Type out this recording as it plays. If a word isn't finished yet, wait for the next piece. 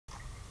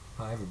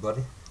Hi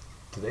everybody.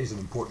 Today's an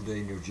important day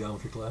in your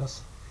geometry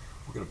class.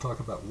 We're going to talk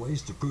about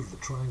ways to prove that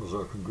triangles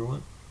are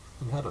congruent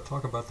and how to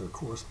talk about their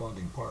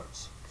corresponding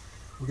parts.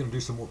 We're going to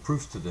do some more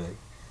proofs today.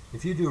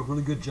 If you do a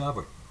really good job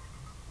of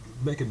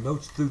making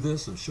notes through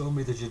this and showing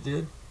me that you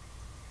did,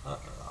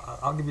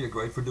 I'll give you a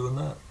grade for doing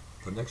that.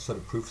 The next set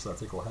of proofs I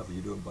think I'll have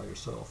you doing by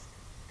yourself.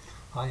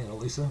 Hi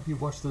Annalisa,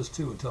 you've watched this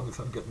too and tell me if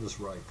I'm getting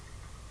this right.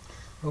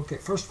 Okay,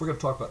 first we're going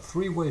to talk about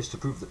 3 ways to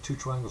prove that 2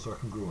 triangles are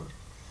congruent.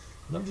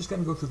 And I'm just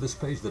going to go through this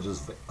page that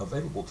is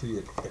available to you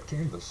at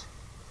Canvas.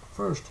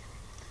 First,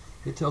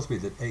 it tells me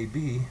that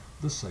AB,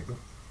 this segment,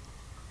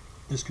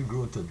 is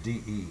congruent to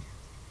DE.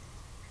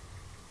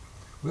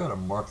 We ought to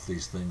mark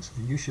these things,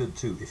 and you should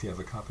too if you have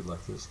a copy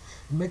like this.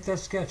 And make that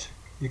sketch.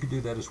 You can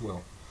do that as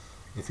well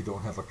if you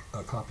don't have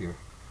a copier.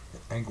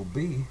 Angle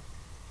B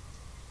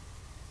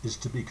is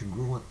to be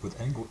congruent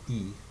with angle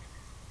E.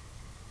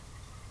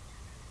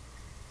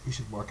 You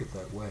should mark it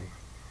that way.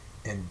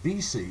 And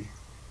BC,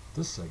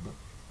 this segment,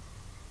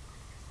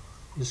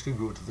 is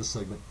congruent to this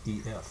segment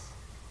EF.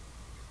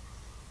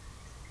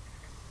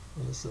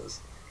 And it says,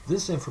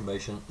 this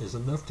information is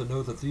enough to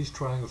know that these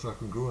triangles are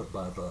congruent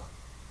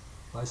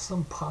by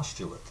some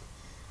postulate.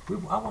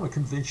 I want to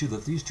convince you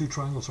that these 2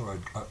 triangles are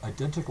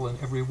identical in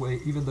every way,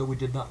 even though we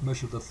did not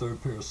measure the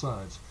 3rd pair of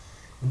sides.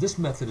 And this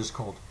method is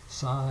called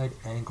side,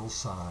 angle,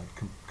 side,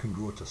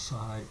 congruent to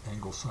side,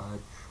 angle, side.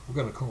 We're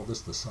going to call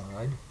this the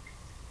side,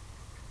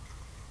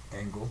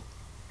 angle,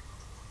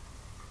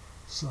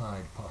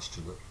 side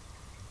postulate.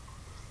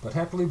 But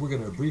happily, we're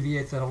going to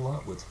abbreviate that a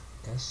lot with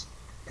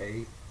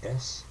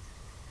SAS.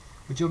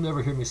 But you'll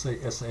never hear me say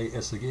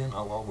SAS again.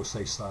 I'll always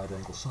say side,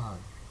 angle, side.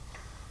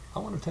 I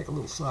want to take a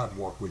little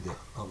sidewalk with you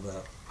on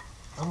that.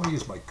 I want to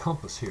use my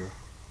compass here.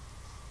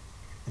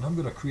 And I'm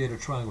going to create a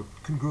triangle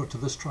congruent to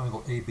this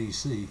triangle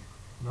ABC.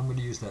 And I'm going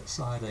to use that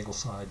side, angle,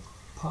 side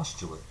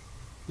postulate.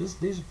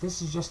 This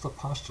is just a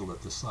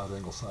postulate, this side,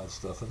 angle, side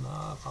stuff. And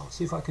I'll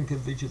see if I can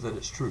convince you that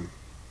it's true.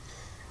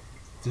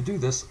 To do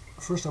this,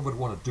 first I would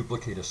want to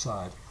duplicate a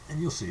side,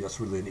 and you'll see that's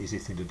really an easy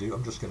thing to do.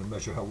 I'm just going to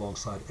measure how long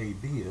side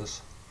AB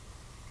is,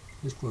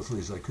 as closely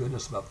as I could.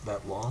 It's about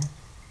that long.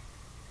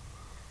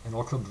 And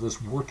I'll come to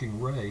this working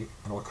ray,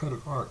 and I'll cut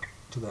an arc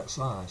to that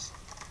size.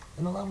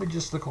 And allow me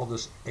just to call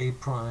this A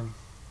prime,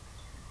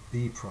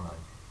 B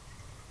prime.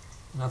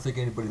 And I think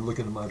anybody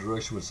looking in my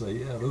direction would say,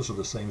 yeah, those are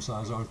the same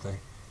size, aren't they?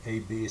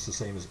 AB is the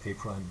same as A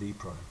prime, B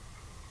prime.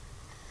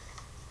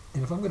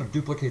 And if I'm going to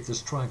duplicate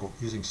this triangle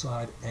using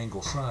side,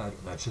 angle, side,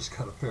 and I just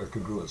got a pair of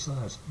congruent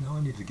sides, now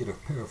I need to get a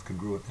pair of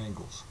congruent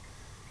angles.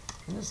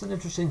 And it's an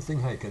interesting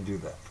thing how you can do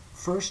that.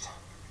 First,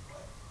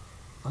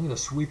 I'm going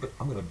to sweep it.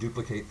 I'm going to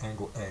duplicate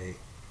angle A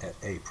at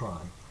A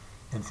prime.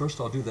 And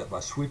first I'll do that by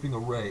sweeping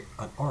an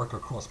arc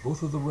across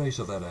both of the rays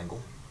of that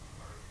angle.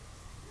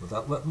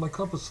 Without letting my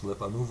compass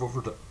slip, I move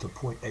over to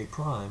point A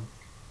prime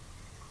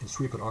and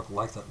sweep an arc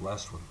like that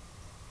last one,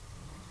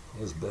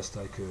 as best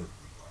I could.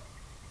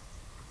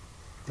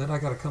 Then I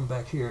got to come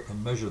back here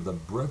and measure the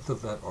breadth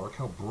of that arc,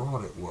 how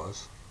broad it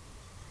was,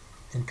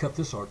 and cut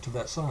this arc to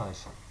that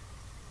size,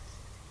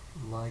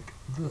 like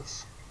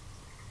this.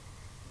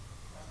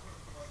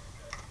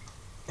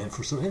 And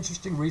for some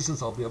interesting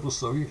reasons I'll be able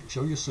to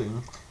show you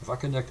soon, if I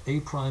connect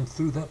A prime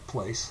through that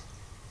place,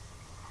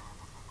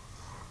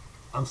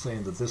 I'm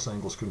saying that this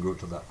angle is congruent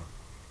to that one.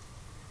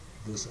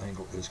 This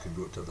angle is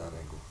congruent to that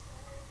angle.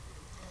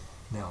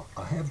 Now,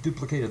 I have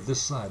duplicated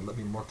this side. Let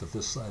me mark that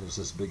this side is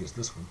as big as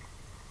this one.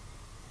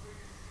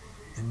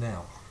 And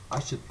now,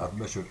 I've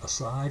measured a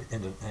side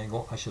and an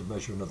angle. I should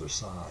measure another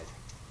side.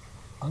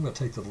 I'm going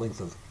to take the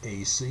length of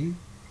AC,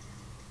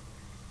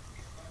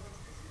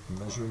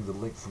 measuring the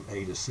length from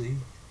A to C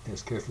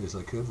as carefully as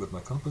I could with my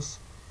compass.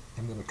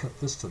 I'm going to cut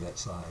this to that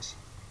size.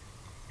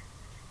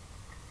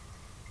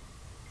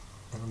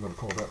 And I'm going to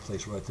call that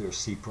place right there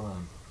C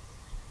prime.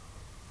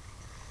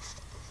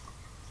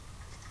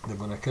 Then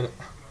when I cut it,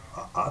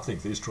 I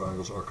think these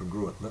triangles are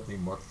congruent. Let me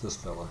mark this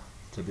fella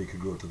to be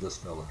congruent to this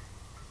fella.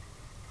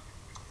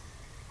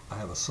 I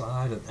have a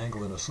side, an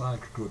angle, and a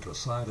side congruent to a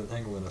side, an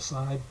angle, and a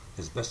side,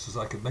 as best as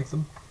I could make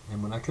them.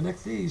 And when I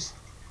connect these,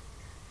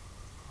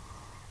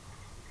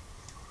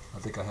 I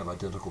think I have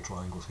identical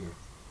triangles here.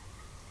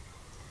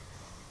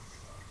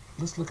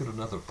 Let's look at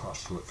another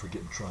postulate for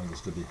getting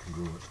triangles to be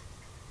congruent.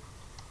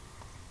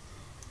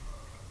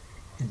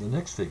 In the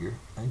next figure,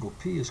 angle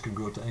P is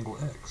congruent to angle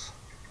X.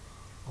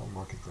 I'll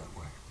mark it that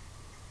way.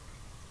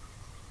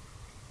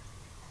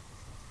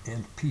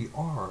 And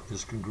PR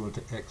is congruent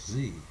to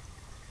XZ.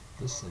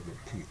 This segment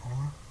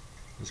PR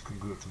is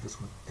congruent to this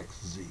one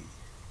XZ.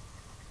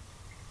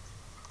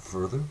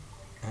 Further,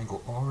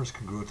 angle R is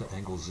congruent to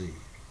angle Z.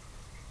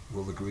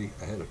 We'll agree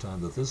ahead of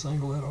time that this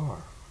angle at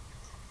R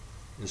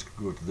is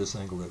congruent to this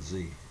angle at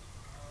Z.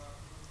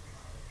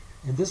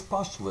 And this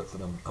postulate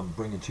that I'm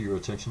bringing to your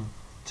attention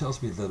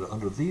tells me that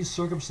under these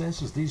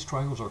circumstances, these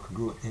triangles are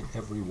congruent in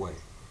every way.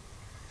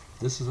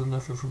 This is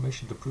enough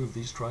information to prove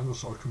these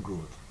triangles are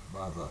congruent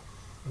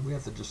and we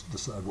have to just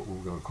decide what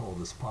we're going to call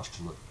this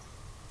postulate.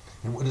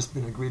 And what has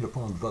been agreed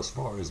upon thus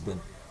far has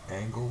been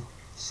angle,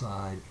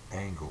 side,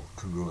 angle,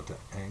 congruent to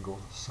angle,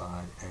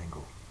 side,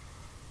 angle.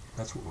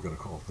 That's what we're going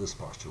to call this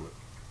postulate.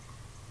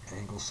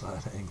 Angle,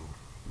 side, angle.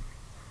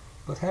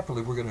 But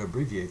happily, we're going to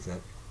abbreviate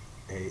that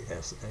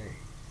ASA.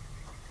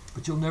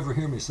 But you'll never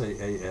hear me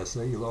say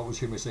ASA. You'll always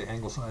hear me say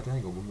angle, side,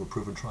 angle when we're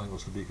proving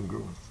triangles to be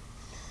congruent.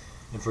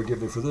 And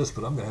forgive me for this,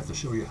 but I'm going to have to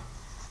show you.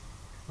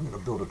 I'm going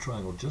to build a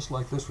triangle just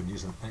like this one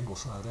using angle,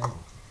 side,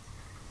 angle.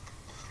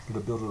 I'm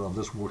going to build it on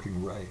this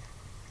working ray.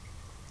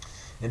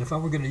 And if I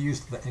were going to use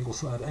the angle,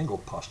 side, angle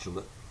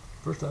postulate,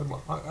 first I'd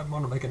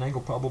want to make an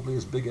angle probably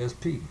as big as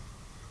P.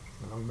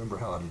 And I remember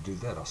how to do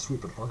that. I'll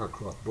sweep an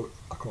arc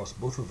across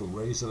both of the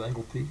rays of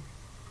angle P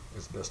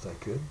as best I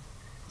could.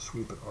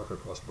 Sweep an arc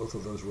across both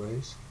of those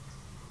rays.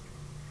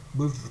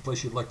 Move to the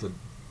place you'd like to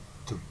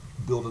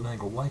build an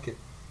angle like it,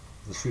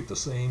 and sweep the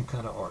same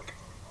kind of arc.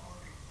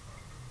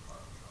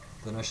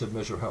 Then I should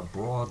measure how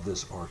broad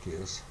this arc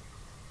is,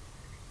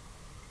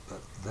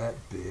 that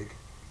big,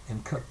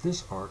 and cut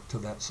this arc to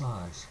that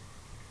size.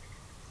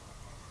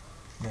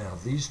 Now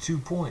these 2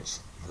 points,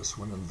 this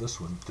one and this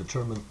one,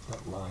 determine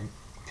that line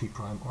P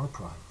prime R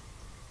prime.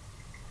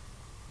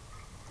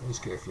 As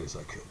carefully as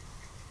I could.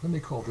 Let me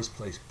call this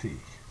place P.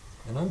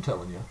 And I'm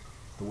telling you,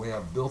 the way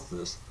I've built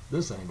this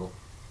angle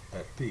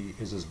at P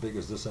is as big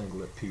as this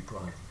angle at P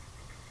prime.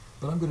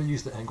 But I'm going to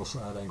use the angle,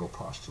 side, angle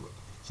postulate.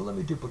 So let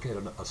me duplicate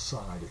a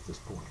side at this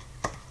point.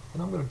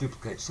 And I'm going to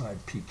duplicate side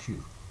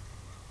PQ.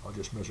 I'll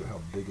just measure how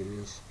big it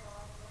is.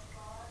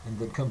 And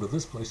then come to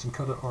this place and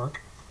cut an arc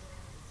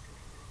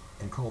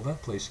and call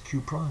that place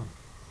Q prime.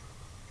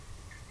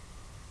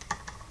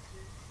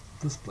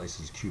 This place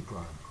is Q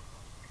prime.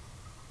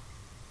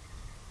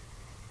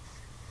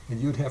 And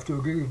you'd have to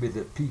agree with me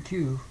that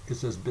PQ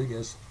is as big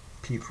as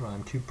P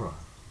prime Q prime.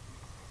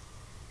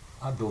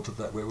 I built it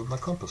that way with my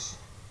compass.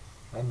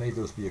 I made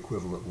those be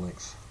equivalent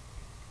lengths.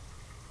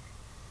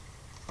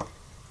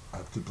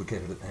 I've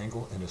duplicated an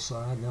angle and a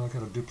side. Now I've got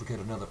to duplicate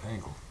another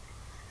angle.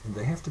 And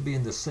they have to be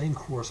in the same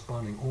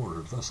corresponding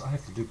order. Thus, I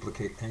have to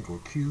duplicate angle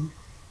Q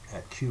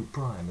at Q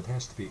prime. It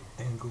has to be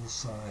angle,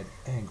 side,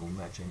 angle,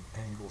 matching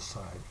angle,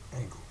 side,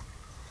 angle.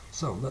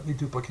 So let me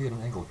duplicate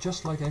an angle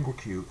just like angle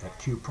Q at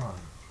Q prime.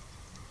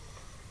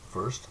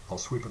 First, I'll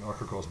sweep an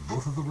arc across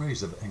both of the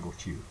rays of angle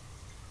Q.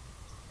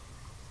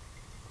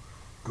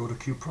 Go to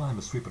Q prime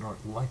and sweep an arc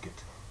like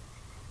it.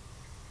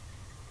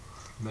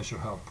 Measure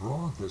how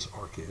broad this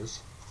arc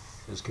is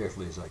as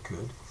carefully as I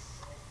could.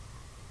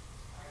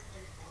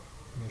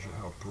 Measure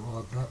how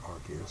broad that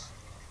arc is.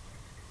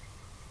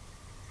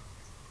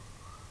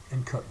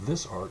 And cut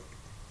this arc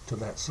to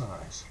that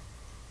size.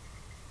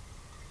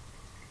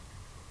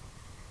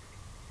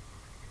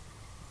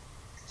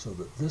 So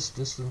that this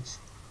distance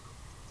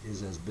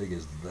is as big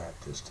as that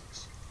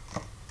distance.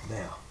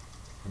 Now,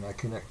 when I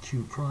connect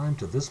Q prime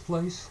to this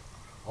place,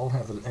 I'll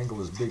have an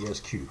angle as big as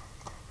Q.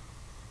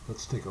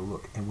 Let's take a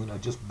look. And when I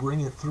just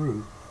bring it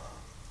through,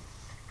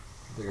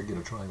 I think I get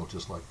a triangle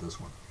just like this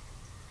one.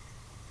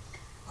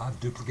 I've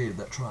duplicated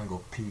that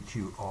triangle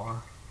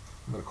PQR.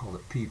 I'm going to call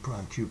it P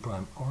prime, Q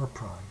prime, R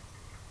prime.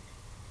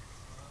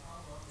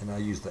 And I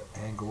use the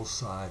angle,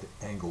 side,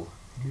 angle.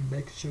 Let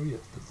me show you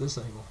that this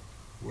angle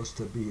was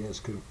to be as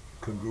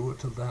congruent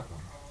to that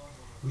one.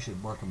 We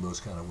should mark them those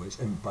kind of ways.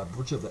 And by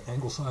virtue of the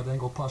angle, side,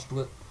 angle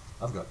postulate,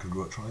 I've got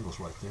congruent triangles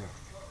right there.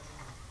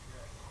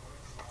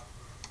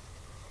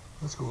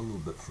 Let's go a little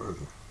bit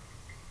further.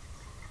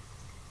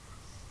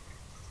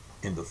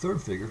 In the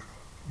third figure,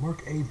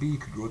 mark AB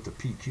congruent to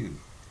PQ.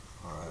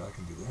 All right, I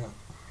can do that.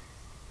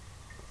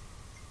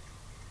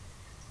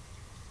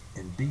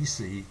 And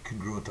BC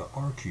congruent to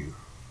RQ.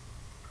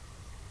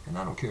 And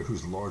I don't care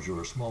who's larger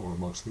or smaller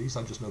amongst these.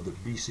 I just know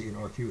that BC and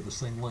RQ are the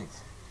same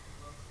length.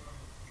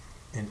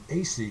 And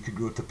AC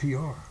congruent to PR.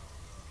 All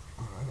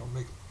right, I'll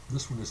make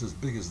this one is as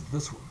big as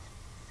this one.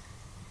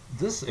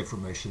 This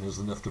information is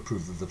enough to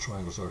prove that the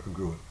triangles are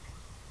congruent.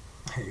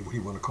 Hey, what do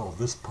you want to call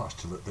this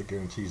postulate that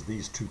guarantees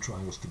these two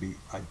triangles to be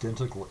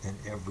identical in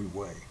every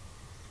way?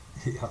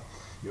 Yeah,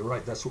 you're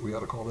right. That's what we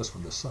ought to call this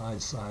one, the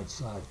side, side,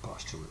 side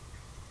postulate.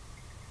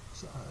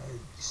 Side,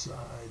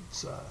 side,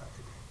 side.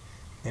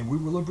 And we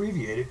will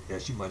abbreviate it,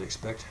 as you might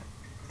expect,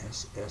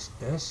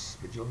 SSS,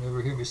 but you'll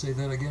never hear me say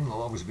that again.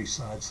 It'll always be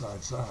side,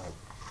 side, side.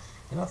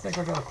 And I think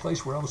I got a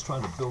place where I was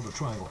trying to build a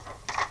triangle,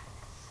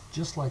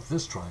 just like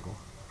this triangle,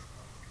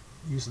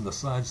 using the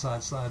side,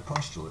 side, side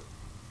postulate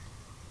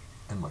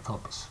and my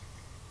compass.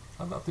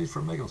 I thought these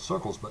for making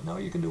circles, but now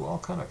you can do all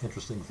kind of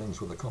interesting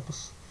things with a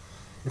compass.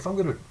 If I'm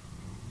going to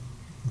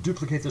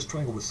duplicate this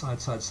triangle with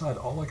side, side, side,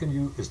 all I can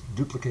do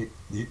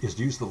is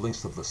use the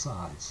lengths of the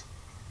sides.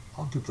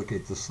 I'll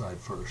duplicate this side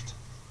first.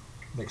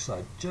 Make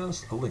side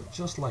just a length,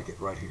 just like it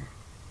right here.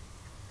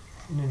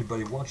 And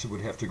anybody watching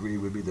would have to agree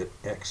would be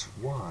that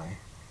XY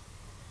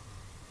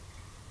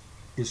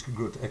is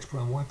congruent to X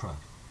prime, Y prime.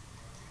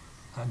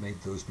 I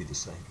made those be the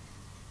same.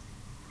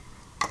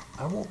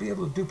 I won't be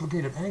able to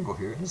duplicate an angle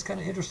here, and it's kind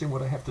of interesting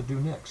what I have to do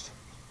next.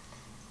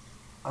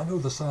 I know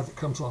the side that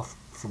comes off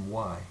from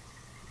Y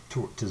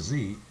to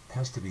Z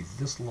has to be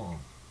this long.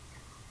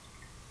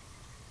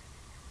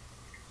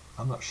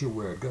 I'm not sure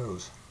where it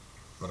goes,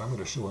 but I'm going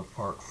to show an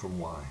arc from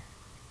y.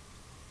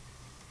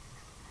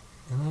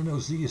 And I know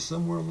z is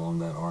somewhere along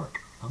that arc.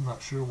 I'm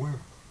not sure where.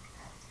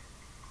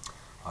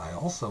 I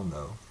also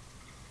know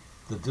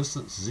the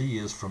distance z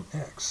is from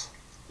x.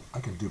 I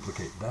can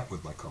duplicate that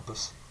with my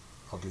compass.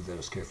 I'll do that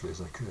as carefully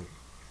as I could.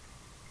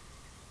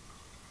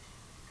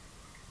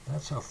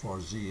 That's how far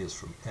z is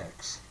from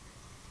x.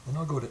 And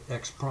I'll go to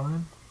x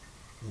prime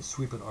and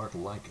sweep an arc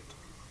like it.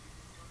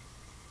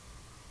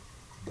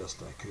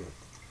 Best I could.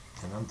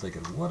 And I'm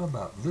thinking, what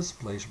about this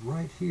place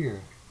right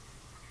here?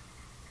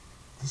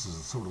 This is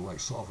sort of like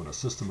solving a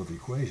system of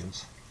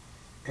equations.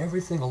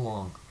 Everything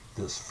along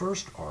this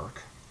first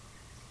arc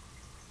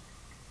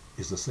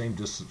is the same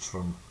distance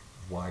from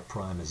y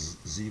prime as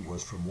z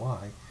was from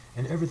y,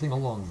 and everything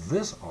along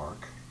this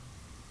arc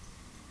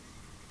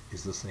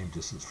is the same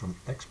distance from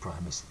x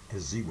prime as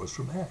z was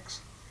from x.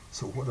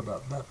 So what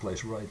about that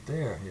place right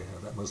there? Yeah,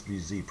 that must be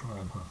z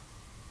prime, huh?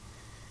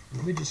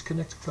 Let me just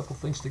connect a couple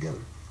things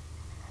together.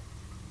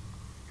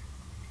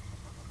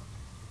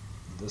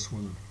 This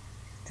one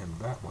and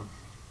that one.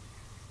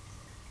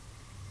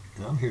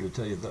 And I'm here to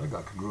tell you that I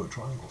got congruent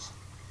triangles.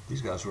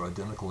 These guys are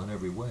identical in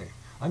every way.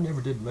 I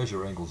never did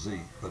measure angle z,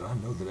 but I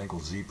know that angle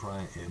z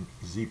prime and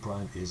z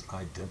prime is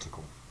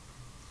identical.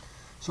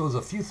 So there's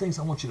a few things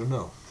I want you to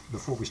know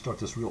before we start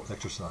this real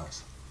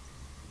exercise.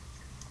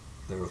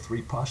 There are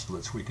three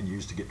postulates we can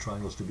use to get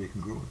triangles to be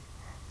congruent.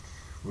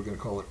 We're going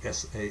to call it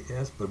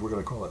SAS, but we're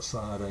going to call it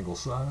side, angle,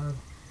 side.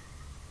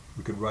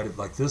 We could write it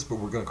like this, but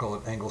we're going to call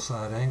it angle,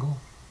 side, angle.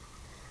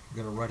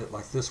 We're going to write it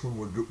like this when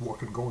we're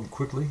going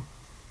quickly,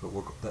 but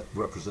that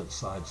represents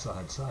side,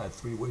 side, side.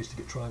 Three ways to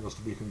get triangles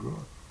to be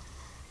congruent.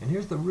 And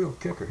here's the real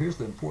kicker. Here's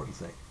the important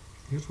thing.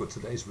 Here's what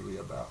today's really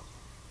about.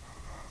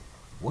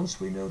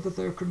 Once we know that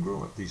they're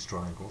congruent, these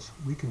triangles,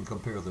 we can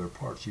compare their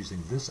parts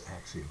using this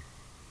axiom,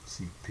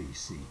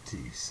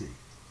 CPCTC,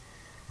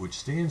 which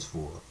stands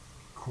for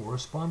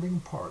corresponding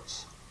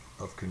parts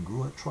of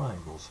congruent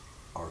triangles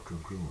are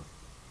congruent.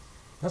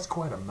 That's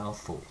quite a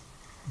mouthful.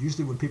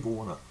 Usually when people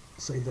want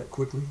to say that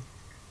quickly,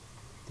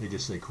 they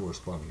just say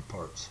corresponding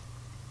parts,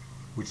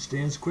 which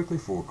stands quickly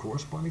for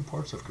corresponding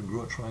parts of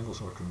congruent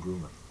triangles are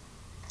congruent.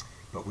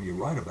 But when you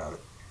write about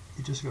it,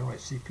 you're just going to write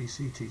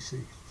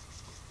CPCTC.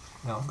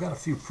 Now, I've got a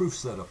few proofs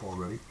set up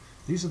already.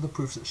 These are the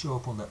proofs that show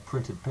up on that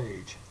printed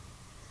page.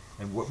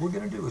 And what we're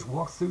going to do is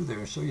walk through there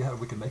and show you how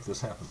we can make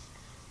this happen.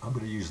 I'm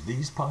going to use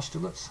these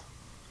postulates.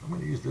 I'm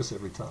going to use this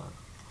every time.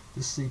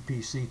 This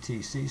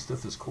CPCTC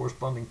stuff is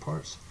corresponding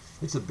parts.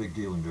 It's a big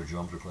deal in your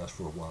geometry class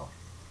for a while.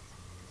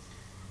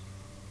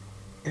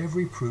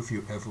 Every proof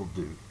you ever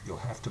do, you'll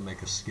have to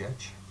make a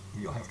sketch.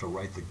 You'll have to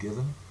write the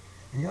given.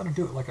 And you ought to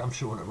do it like I'm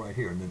showing it right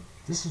here. And then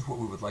this is what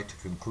we would like to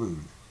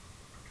conclude.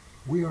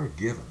 We are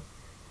given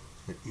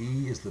that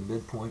E is the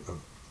midpoint of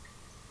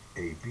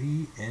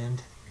AB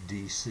and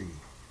DC.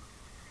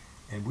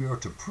 And we are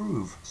to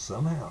prove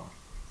somehow,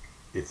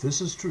 if this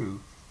is true,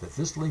 that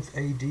this length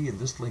AD and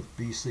this length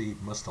BC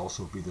must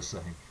also be the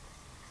same.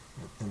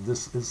 And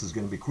this is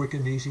going to be quick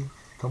and easy.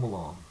 Come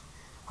along.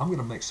 I'm going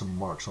to make some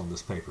marks on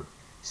this paper.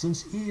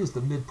 Since E is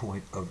the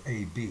midpoint of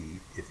AB,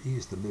 if E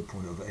is the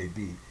midpoint of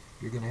AB,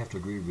 you're going to have to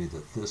agree with me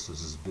that this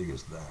is as big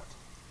as that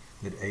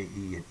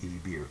AE and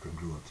EB are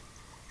congruent.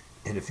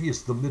 And if E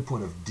is the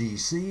midpoint of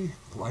DC,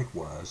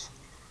 likewise,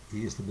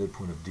 E is the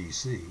midpoint of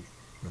DC,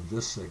 then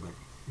this segment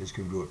is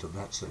congruent to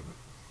that segment.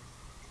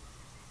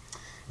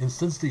 And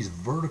since these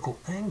vertical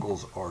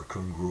angles are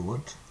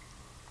congruent,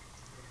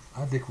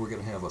 I think we're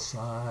going to have a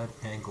side,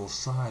 angle,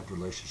 side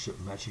relationship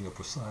matching up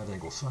with side,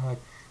 angle, side.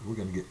 We're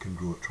going to get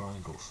congruent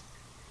triangles.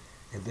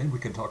 And then we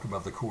can talk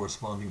about the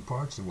corresponding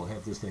parts and we'll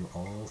have this thing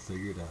all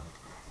figured out.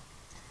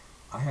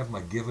 I have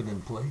my given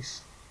in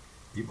place.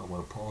 You might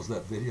want to pause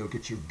that video,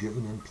 get your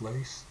given in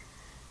place,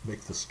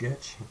 make the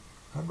sketch.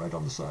 I'd write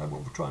on the side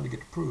what we're trying to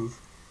get to prove,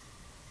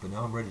 but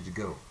now I'm ready to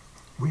go.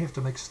 We have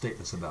to make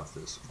statements about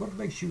this. What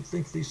makes you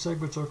think these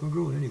segments are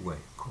congruent anyway?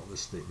 Call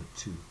this statement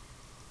 2.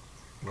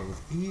 Well,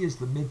 if E is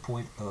the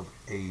midpoint of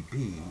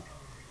AB,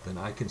 then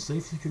I can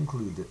safely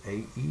conclude that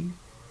AE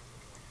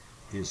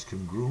is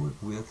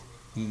congruent with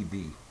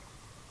EB.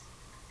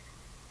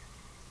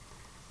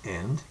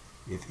 And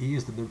if E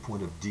is the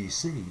midpoint of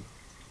DC,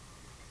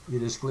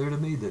 it is clear to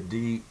me that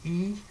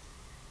DE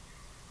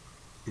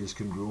is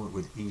congruent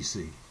with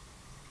EC.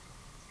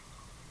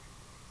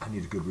 I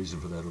need a good reason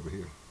for that over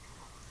here.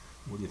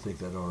 What do you think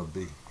that ought to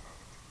be?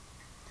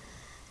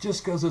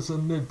 Just because it's a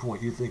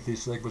midpoint, you think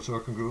these segments are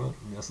congruent?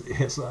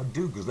 Yes, I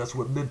do, because that's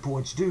what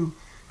midpoints do.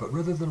 But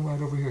rather than right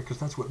over here, because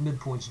that's what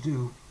midpoints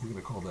do, we're going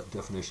to call that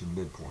definition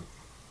midpoint.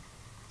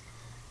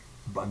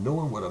 By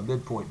knowing what a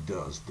midpoint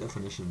does,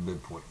 definition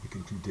midpoint, we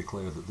can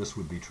declare that this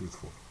would be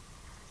truthful.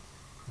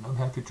 And I'm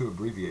happy to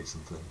abbreviate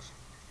some things.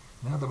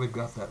 Now that we've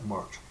got that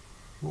marked,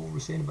 what were we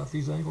saying about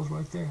these angles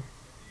right there?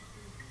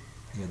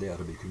 Yeah, they ought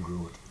to be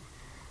congruent.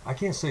 I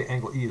can't say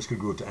angle E is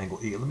congruent to angle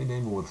E. Let me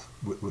name them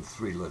with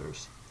 3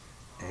 letters.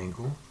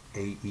 Angle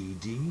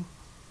AED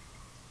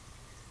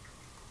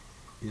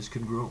is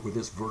congruent with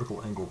its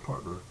vertical angle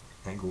partner,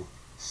 angle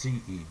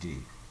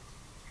CED.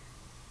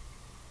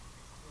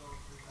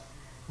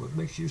 What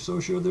makes you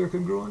so sure they're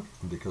congruent?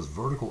 Because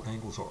vertical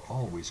angles are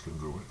always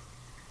congruent.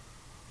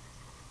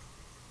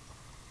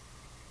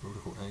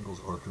 Vertical angles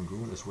are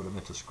congruent is what I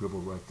meant to scribble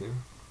right there.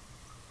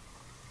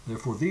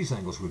 Therefore, these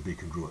angles would be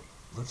congruent.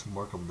 Let's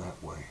mark them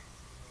that way.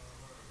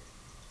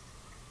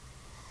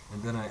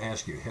 And then I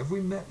ask you, have we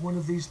met one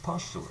of these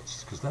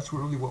postulates? Because that's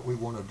really what we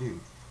want to do.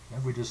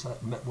 Have we just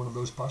met one of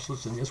those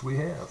postulates? And yes, we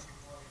have.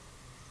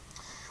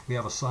 We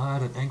have a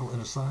side, an angle,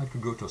 and a side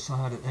congruent to a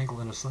side, an angle,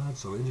 and a side.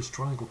 So it is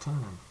triangle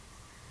time.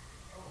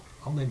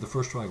 I'll name the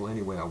first triangle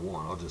any way I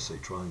want. I'll just say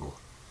triangle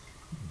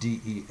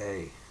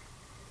DEA.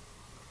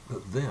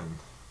 But then,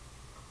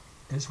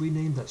 as we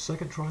name that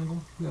second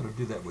triangle, we ought to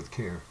do that with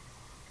care.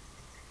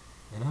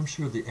 And I'm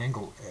sure the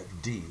angle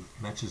at D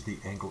matches the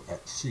angle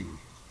at C.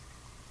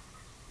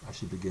 I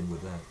should begin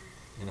with that.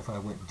 And if I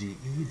went DE,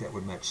 that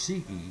would match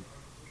CE.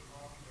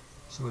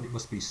 So it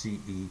must be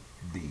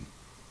CEB.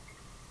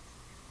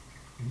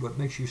 And what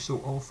makes you so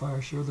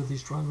all-fire sure that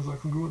these triangles are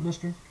congruent,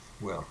 mister?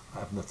 Well,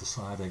 I've met the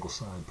side angle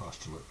side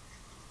postulate.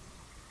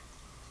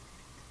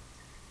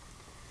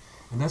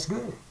 And that's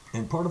good.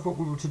 And part of what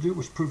we were to do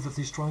was prove that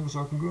these triangles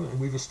are congruent, and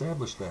we've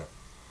established that.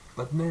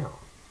 But now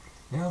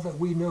that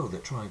we know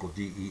that triangle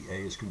DEA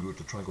is congruent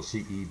to triangle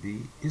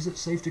CEB, is it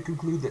safe to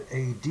conclude that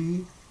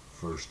AD,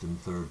 first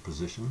and third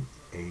position,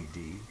 AD,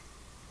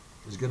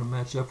 is going to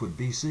match up with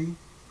BC?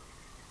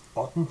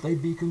 Oughtn't they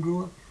be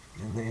congruent?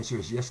 And the answer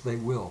is yes, they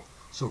will.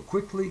 So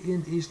quickly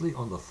and easily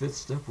on the fifth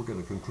step, we're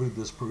going to conclude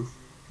this proof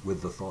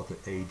with the thought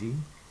that AD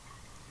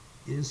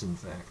is, in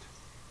fact,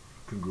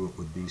 congruent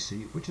with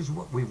BC, which is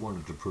what we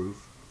wanted to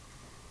prove.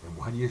 And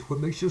what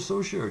makes you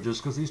so sure?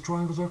 Just because these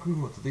triangles are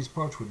congruent, that these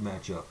parts would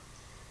match up.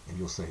 And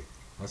you'll say,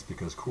 that's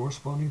because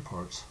corresponding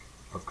parts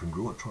of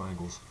congruent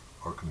triangles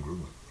are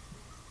congruent.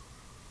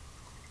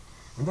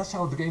 And that's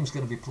how the game's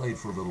going to be played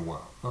for a little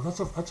while. Now that's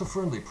a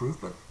friendly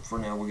proof, but for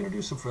now we're going to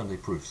do some friendly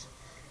proofs.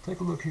 Take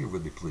a look here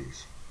with me,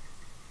 please.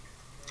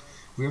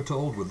 We are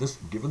told with this,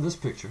 given this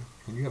picture,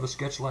 and you have a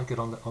sketch like it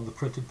on the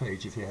printed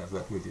page if you have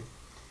that with you.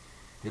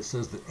 It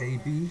says that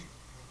AB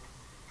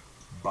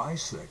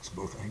bisects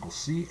both angle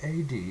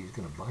CAD, is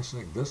going to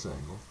bisect this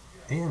angle,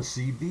 and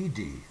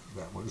CBD,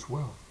 that one as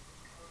well.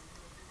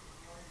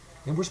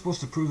 And we're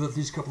supposed to prove that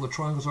these couple of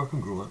triangles are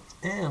congruent,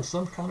 and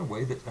some kind of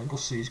way that angle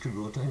C is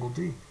congruent to angle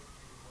D.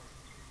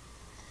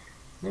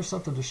 There's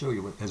something to show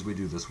you as we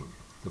do this one.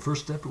 The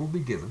first step will be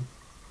given.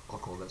 I'll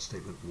call that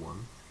statement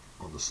 1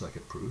 on the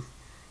second proof.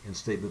 In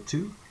statement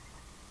 2,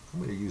 I'm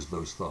going to use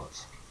those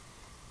thoughts.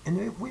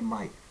 And we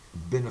might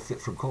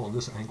benefit from calling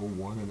this angle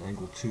 1 and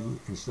angle 2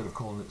 instead of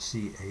calling it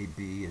CAB.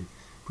 And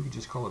if we could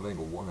just call it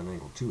angle 1 and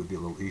angle 2, it'd be a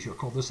little easier. I'll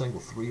call this angle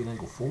 3 and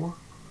angle 4.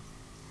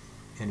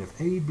 And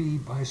if AB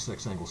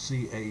bisects angle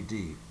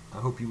CAD, I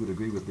hope you would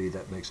agree with me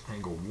that makes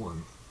angle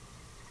 1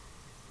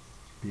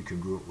 be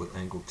congruent with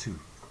angle 2.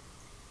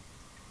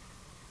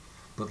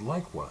 But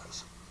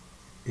likewise,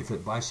 if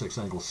it bisects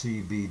angle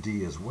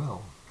CBD as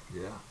well,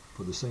 yeah,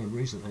 for the same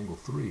reason, angle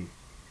 3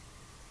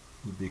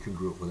 would be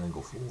congruent with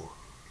angle 4.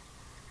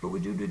 But we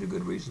do need a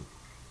good reason.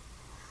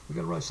 We've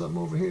got to write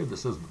something over here that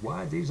says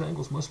why these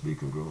angles must be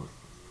congruent.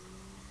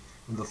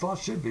 And the thought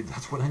should be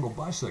that's what angle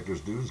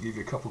bisectors do, is give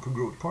you a couple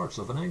congruent parts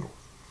of an angle.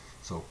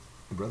 So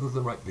rather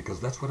than write,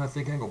 because that's what I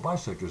think angle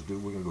bisectors do,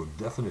 we're going to go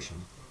definition,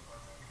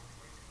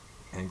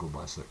 angle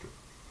bisector.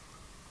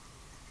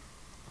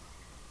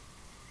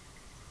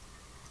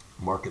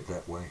 Mark it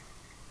that way.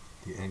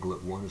 The angle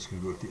at 1 is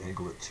congruent to the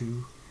angle at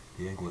 2.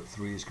 The angle at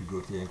 3 is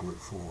congruent to the angle at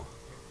 4.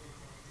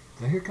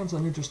 Now here comes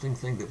an interesting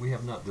thing that we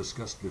have not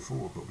discussed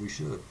before, but we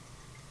should.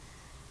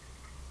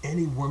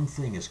 Any one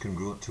thing is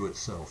congruent to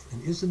itself.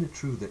 And isn't it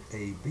true that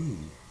AB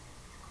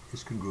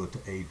is congruent to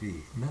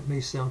AB? And that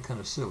may sound kind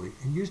of silly.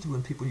 And usually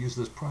when people use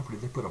this property,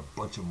 they put a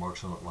bunch of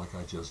marks on it like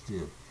I just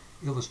did,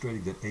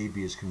 illustrating that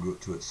AB is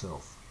congruent to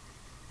itself.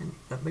 And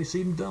that may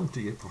seem dumb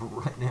to you for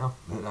right now,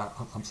 but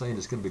I'm saying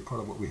it's going to be part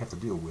of what we have to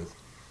deal with.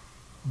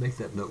 Make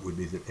that note with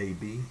me that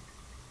AB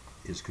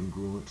is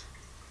congruent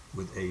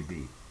with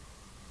AB.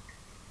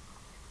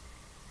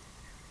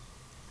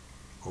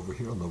 Over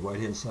here on the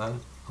right-hand side,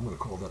 I'm going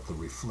to call that the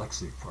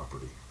reflexive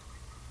property.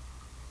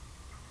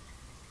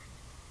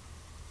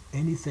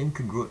 Anything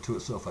congruent to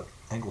itself, at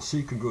angle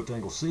C congruent to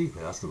angle C,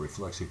 that's the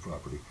reflexive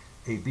property.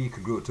 AB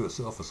congruent to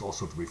itself is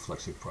also the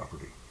reflexive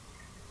property.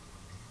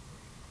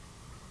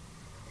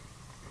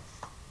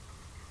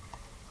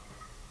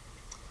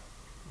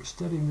 We're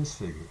studying this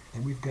figure,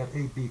 and we've got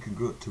AB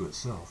congruent to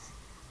itself.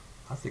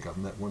 I think I've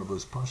met one of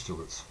those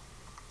postulates.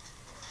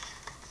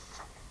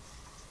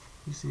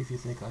 You see if you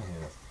think I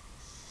have.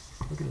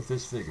 Looking at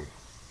this figure,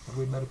 have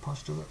we met a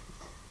postulate?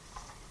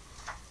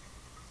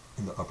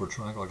 In the upper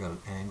triangle, I got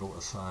an angle,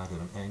 a side, and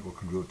an angle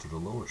congruent to the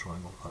lower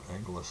triangle. An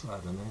angle, a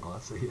side, and an angle.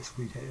 I'd say yes,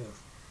 we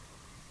have.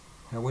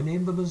 How we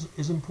name them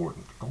is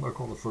important. I'm going to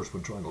call the first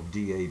one triangle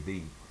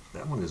DAB.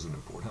 That one isn't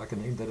important. I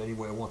can name that any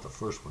way I want, the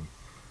first one.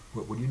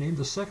 But when you name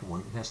the second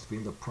one, it has to be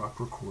in the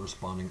proper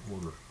corresponding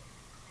order.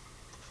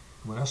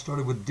 When I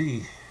started with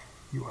D,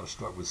 you ought to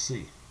start with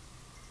C.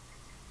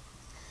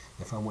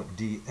 If I went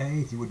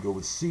DA, you would go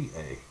with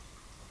CA.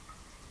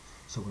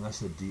 So when I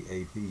said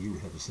DAB, you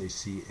had to say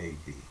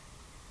CAB.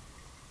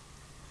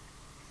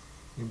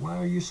 And why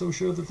are you so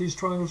sure that these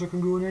triangles are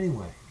congruent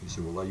anyway? You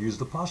say, well, I used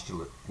the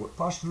postulate. What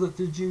postulate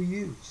did you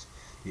use?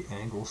 The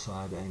angle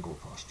side angle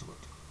postulate.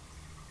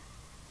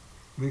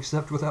 We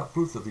accept without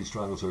proof that these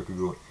triangles are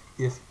congruent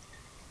if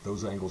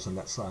those angles in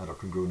that side are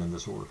congruent in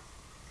this order.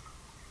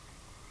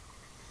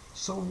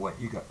 So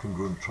what? You got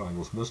congruent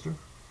triangles, mister.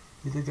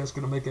 You think that's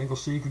going to make angle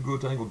C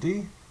congruent to angle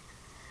D?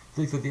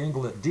 Think that the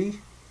angle at D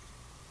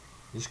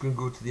is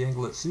congruent to the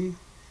angle at C? And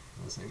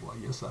I say, well,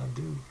 yes, I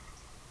do.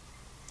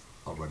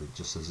 I'll write it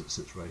just as it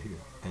sits right here.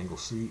 Angle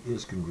C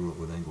is congruent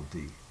with angle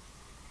D.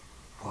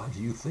 Why do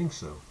you think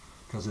so?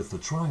 Because if the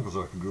triangles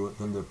are congruent,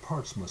 then their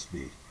parts must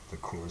be, the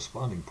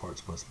corresponding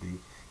parts must be,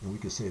 and we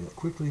can say that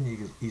quickly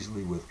and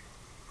easily with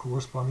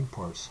corresponding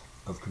parts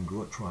of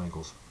congruent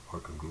triangles are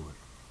congruent.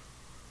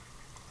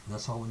 And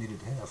that's all we needed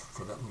to have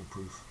for that little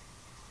proof.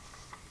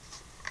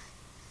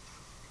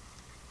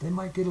 They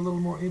might get a little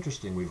more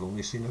interesting. We've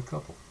only seen a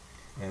couple.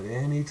 At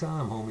any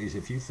time, homies,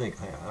 if you think,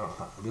 hey,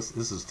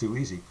 this is too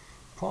easy,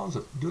 pause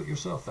it, do it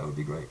yourself. That would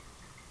be great.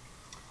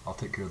 I'll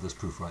take care of this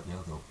proof right now,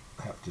 though.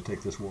 I have to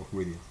take this walk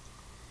with you.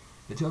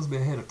 It tells me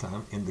ahead of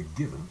time in the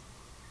given.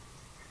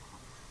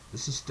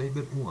 This is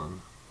statement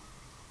 1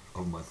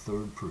 of my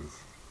third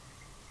proof.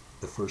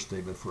 The first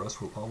statement for us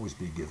will always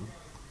be given.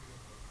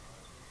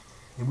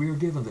 And we are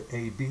given that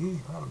AB,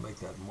 I ought to make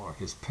that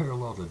mark, is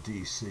parallel to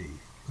DC.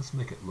 Let's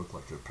make it look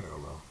like they're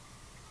parallel.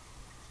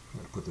 I'm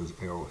going to put those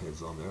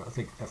arrowheads on there. I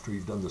think after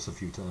you've done this a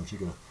few times,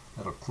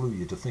 that'll clue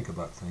you to think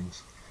about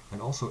things.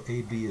 And also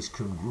AB is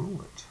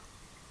congruent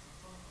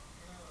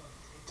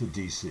to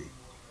DC.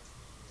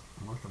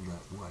 Mark them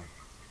that way.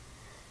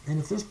 And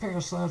if this pair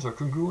of sides are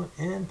congruent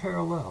and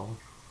parallel,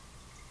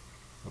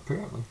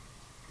 apparently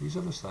these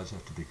other sides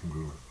have to be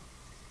congruent.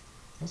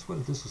 That's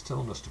what this is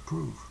telling us to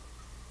prove.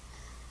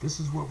 This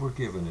is what we're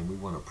given, and we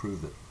want to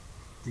prove that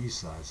these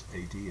sides,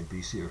 AD and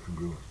BC, are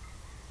congruent.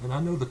 And I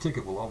know the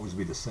ticket will always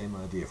be the same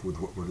idea with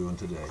what we're doing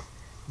today.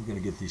 We're going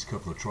to get these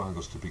couple of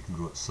triangles to be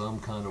congruent some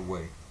kind of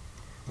way.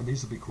 And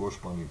these will be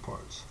corresponding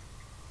parts.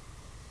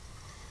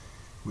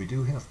 We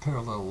do have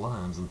parallel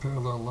lines, and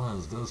parallel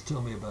lines does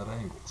tell me about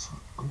angles.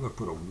 I'm going to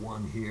put a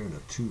 1 here and a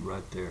 2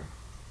 right there.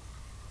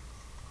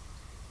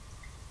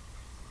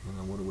 And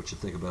I wonder what you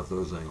think about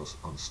those angles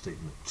on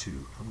statement 2.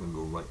 I'm going to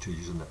go right to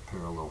using that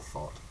parallel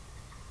thought.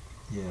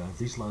 Yeah, if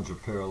these lines are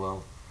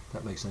parallel,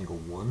 that makes angle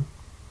 1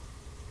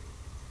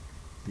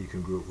 be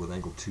congruent with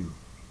angle 2.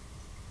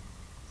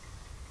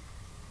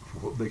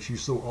 What makes you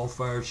so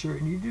all-fired sure?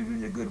 And you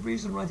do a good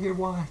reason right here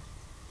why.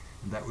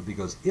 And that would be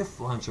because if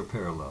lines are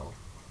parallel,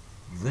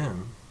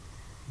 then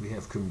we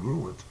have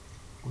congruent.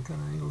 What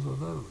kind of angles are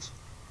those?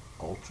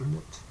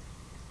 Alternate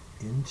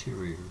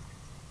interior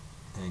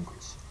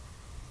angles.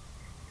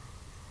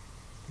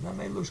 And that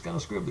may look kind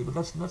of scribbly, but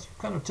that's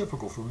kind of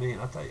typical for me.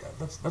 And I tell you,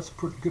 that's a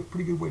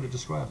pretty good way to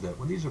describe that.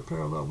 When these are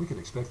parallel, we can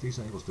expect these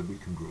angles to be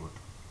congruent.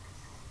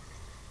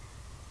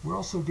 We're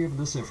also given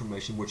this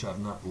information, which I've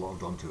not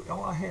logged onto.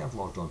 Oh, I have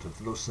logged onto it.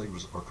 Those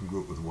segments are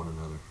congruent with one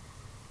another.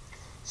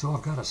 So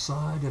I've got a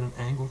side and an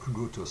angle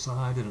congruent to a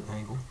side and an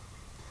angle.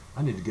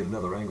 I need to get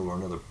another angle or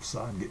another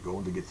side and get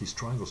going to get these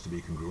triangles to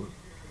be congruent.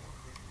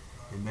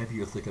 And maybe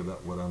you're thinking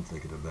about what I'm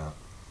thinking about.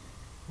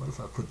 What if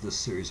I put this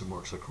series of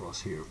marks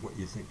across here? What do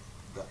you think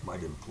that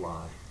might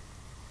imply?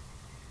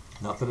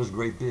 Not that it's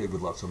great big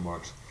with lots of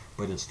marks,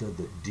 but instead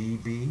that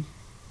DB,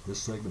 this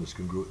segment, is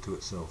congruent to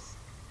itself.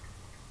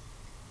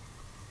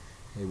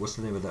 Hey, what's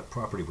the name of that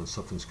property when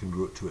something's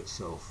congruent to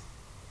itself?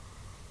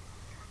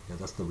 Yeah,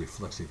 that's the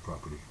reflexive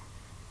property.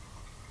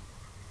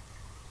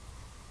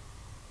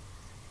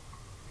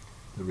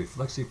 The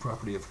reflexive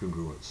property of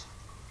congruence.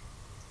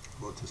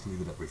 We'll just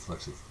leave it at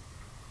reflexive.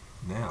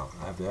 Now,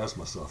 I have to ask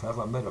myself, have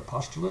I met a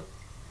postulate?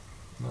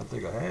 I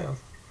think I have.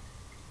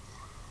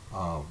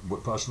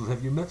 What postulate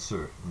have you met,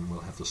 sir? And we'll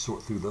have to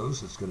sort through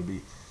those. It's going to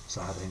be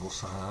side, or angle,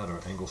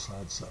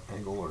 side,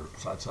 angle, or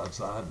side,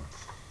 side. And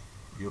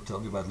you'll tell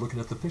me by looking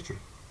at the picture.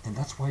 And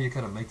that's why you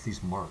got to make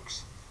these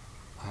marks.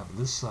 I have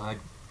this side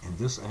and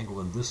this angle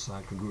and this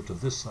side congruent to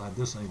this side,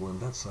 this angle and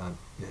that side.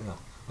 Yeah,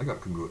 I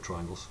got congruent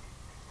triangles.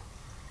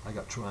 I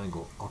got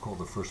triangle. I'll call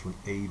the first one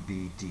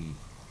ABD.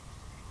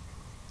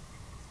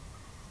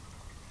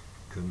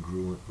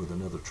 Congruent with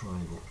another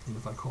triangle. And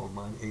if I called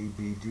mine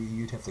ABD,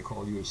 you'd have to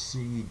call yours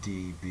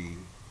CDB.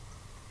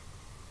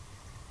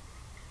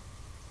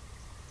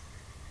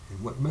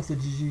 And what method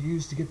did you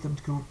use to get them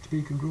to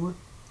be congruent?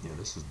 Yeah,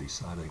 this would be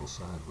side angle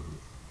side, wouldn't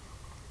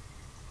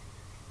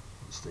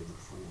it? Statement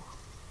 4.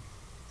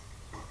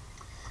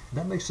 And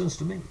that makes sense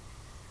to me.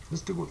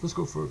 Let's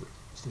go further.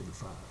 Statement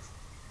 5.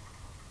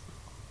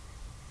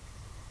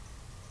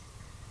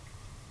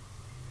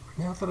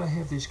 Now that I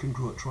have these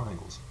congruent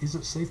triangles, is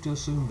it safe to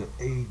assume that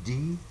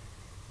AD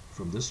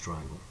from this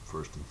triangle,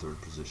 first and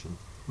third position,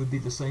 would be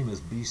the same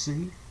as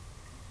BC?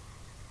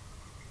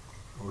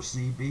 Or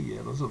CB?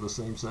 Yeah, those are the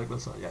same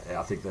segments. Yeah,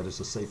 I think that is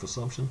a safe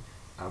assumption.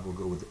 I will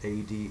go with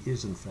AD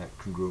is in fact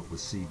congruent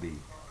with CB.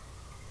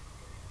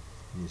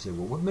 And you say,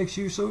 well, what makes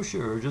you so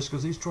sure just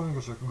because these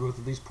triangles are congruent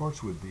that these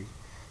parts would be?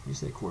 You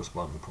say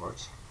corresponding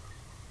parts.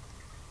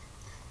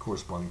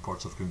 Corresponding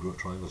parts of congruent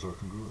triangles are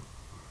congruent.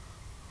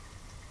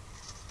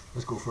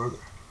 Let's go further.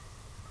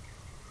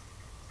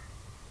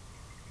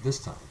 This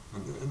time,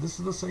 and this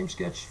is the same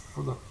sketch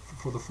for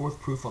the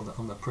fourth proof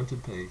on the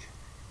printed page.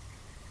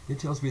 It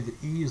tells me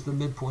that E is the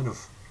midpoint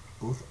of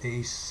both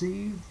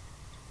AC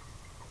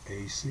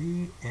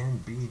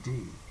and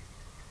BD.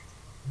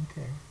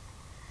 Okay.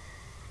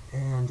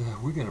 And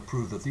we're going to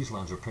prove that these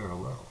lines are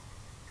parallel.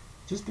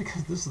 Just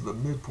because this is the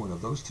midpoint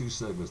of those two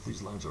segments,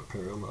 these lines are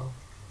parallel.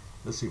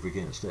 Let's see if we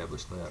can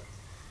establish that.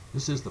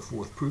 This is the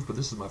fourth proof, but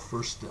this is my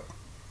first step.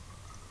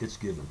 It's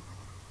given.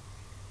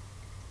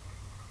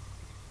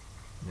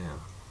 Now,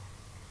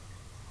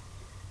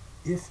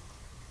 if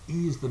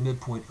E is the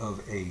midpoint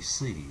of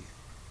AC,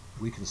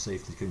 we can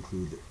safely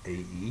conclude that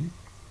AE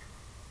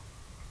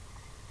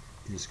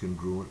is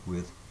congruent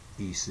with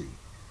EC.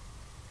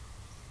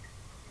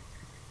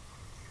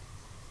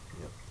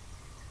 Yep.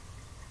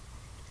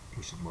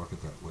 We should mark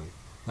it that way.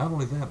 Not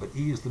only that, but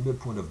E is the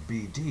midpoint of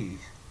BD,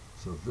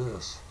 so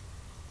this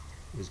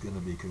is going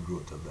to be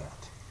congruent to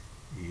that.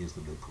 E is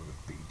the midpoint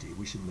of BD.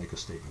 We should make a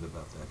statement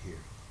about that here.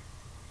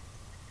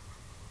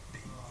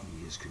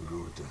 BE is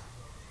congruent to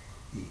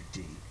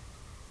ED.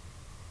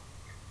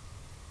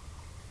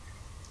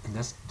 And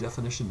that's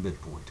definition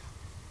midpoint.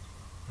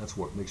 That's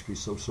what makes me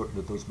so certain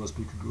that those must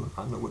be congruent.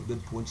 I know what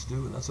midpoints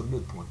do, and that's a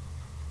midpoint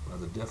by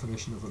the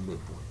definition of a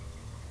midpoint.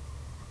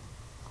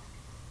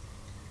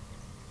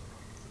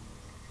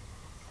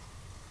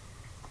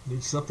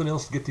 Need something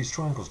else to get these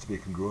triangles to be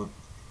congruent.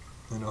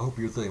 And I hope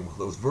you're thinking, well,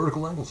 those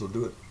vertical angles will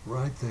do it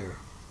right there.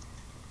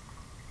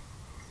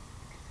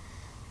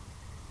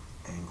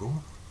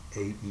 Angle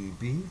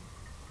AEB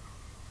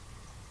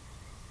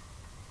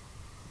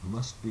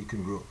must be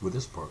congruent with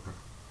this partner.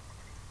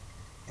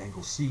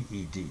 Angle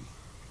CED.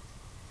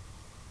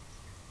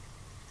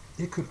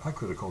 I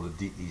could have called it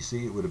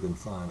DEC. It would have been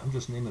fine. I'm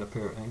just naming a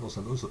pair of angles,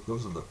 and those are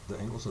the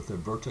angles. If they're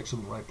vertex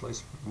in the right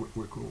place,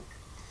 we're cool.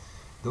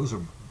 Those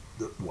are.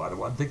 Why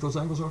do I think those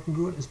angles are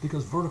congruent? It's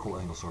because vertical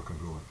angles are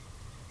congruent.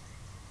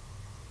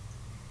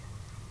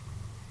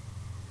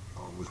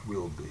 Always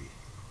will be.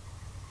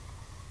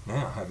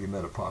 Now, have you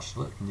met a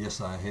postulate? And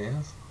yes, I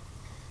have.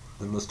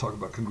 Then let's talk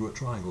about congruent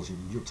triangles.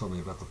 You'll tell me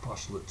about the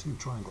postulate too.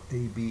 Triangle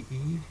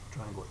ABE,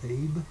 triangle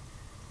ABE,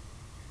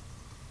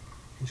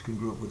 is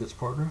congruent with its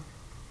partner.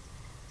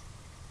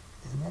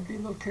 And I'd be a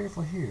little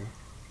careful here.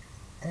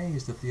 A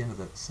is at the end of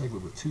that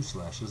segment with two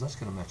slashes. That's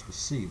going to match with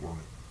C, won't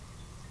it?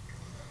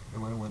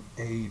 And when I went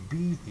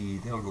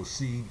ABE, that'll go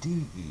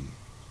CDE.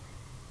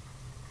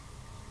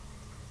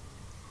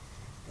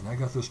 And I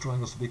got those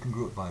triangles to be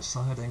congruent by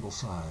side, angle,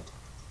 side.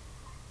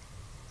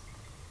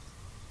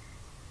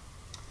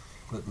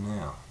 But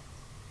now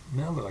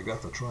that I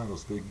got the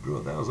triangles to be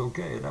congruent, that was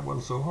okay. That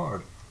wasn't so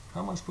hard.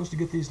 How am I supposed to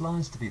get these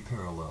lines to be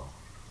parallel?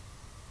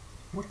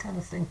 What kind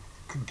of thing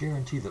could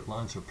guarantee that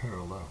lines are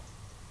parallel?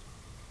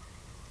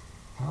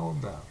 How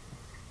about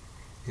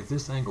if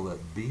this angle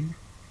at B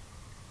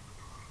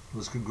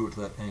was congruent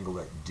to that angle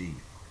at D?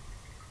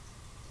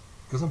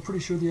 Because I'm pretty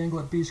sure the angle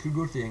at B is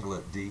congruent to the angle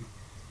at D.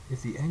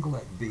 If the angle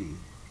at B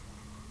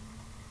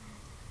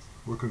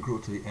were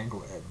congruent to the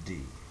angle at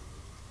D,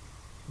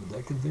 would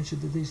that convince you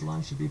that these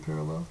lines should be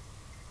parallel?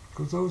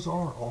 Because those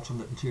are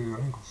alternate interior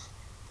angles.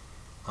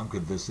 I'm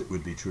convinced it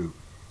would be true.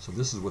 So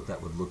this is what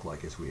that would look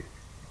like as we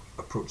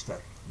approach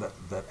that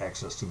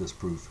access to this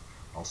proof.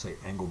 I'll say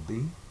angle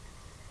B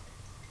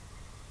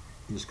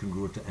is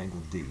congruent to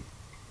angle D.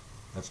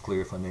 That's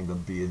clear if I name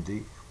them B and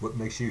D. What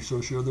makes you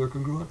so sure they're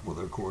congruent? Well,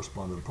 they're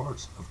corresponding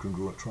parts of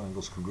congruent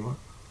triangles congruent.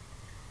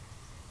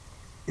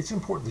 It's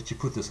important that you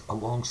put this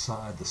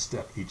alongside the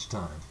step each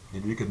time.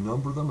 You can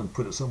number them and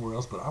put it somewhere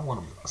else, but I want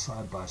them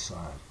side by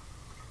side.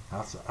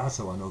 That's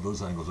how I know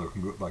those angles are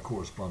congruent by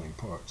corresponding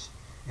parts.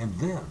 And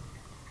then,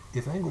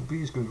 if angle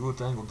B is congruent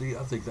to angle D,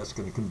 I think that's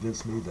going to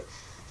convince me that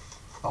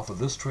off of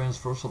this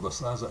transversal, the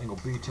size of angle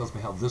B tells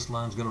me how this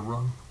line's going to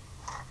run.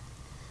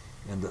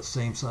 And that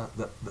same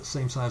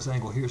size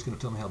angle here is going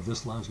to tell me how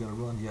this line's going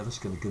to run. Yeah, that's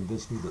going to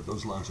convince me that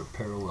those lines are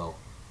parallel.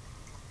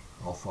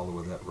 I'll follow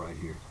with that right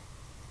here.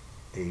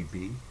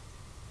 AB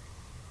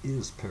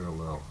is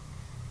parallel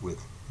with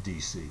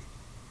DC.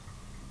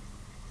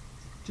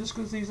 Just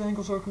because these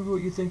angles are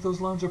congruent, you think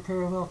those lines are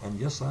parallel? And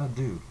yes, I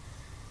do.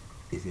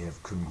 If you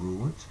have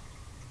congruent,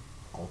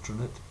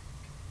 alternate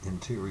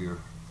interior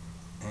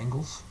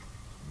angles,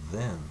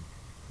 then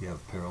you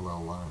have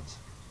parallel lines.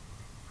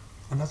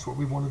 And that's what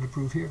we wanted to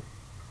prove here.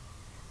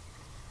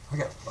 I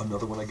got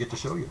another one I get to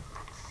show you.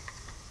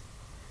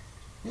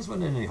 This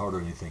wasn't any harder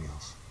than anything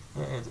else.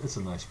 It's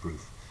a nice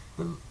proof.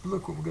 But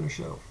look what we're going to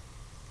show.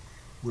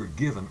 We're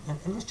given,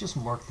 and let's just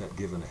mark that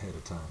given ahead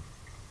of time.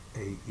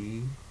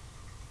 AE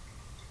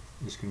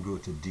is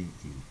congruent to DE.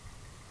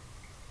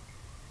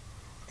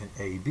 And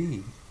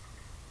AB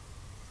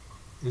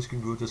is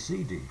congruent to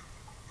CD.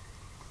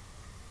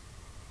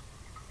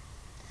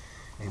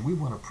 And we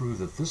want to prove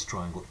that this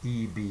triangle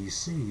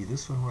EBC,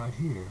 this one right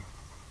here,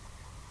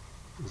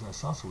 is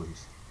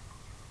isosceles?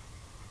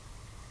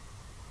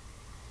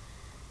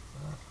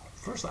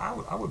 First, I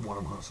would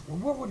want to ask, well,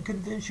 what would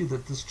convince you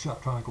that this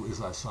triangle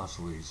is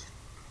isosceles?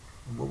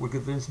 And what would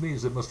convince me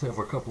is it must have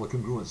a couple of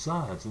congruent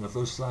sides, and if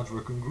those sides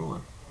were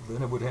congruent,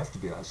 then it would have to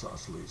be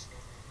isosceles.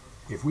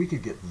 If we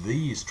could get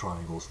these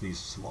triangles, these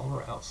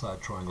smaller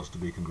outside triangles, to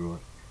be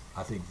congruent,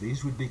 I think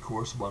these would be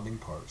corresponding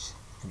parts,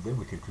 and then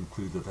we could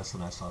conclude that that's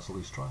an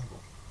isosceles triangle.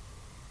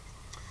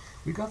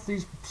 We got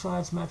these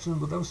sides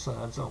matching with those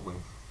sides, don't we?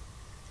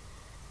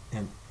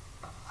 And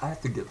I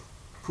have to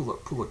pull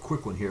a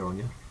quick one here on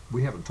you.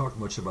 We haven't talked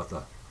much about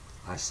the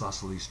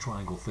isosceles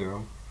triangle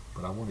theorem,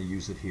 but I want to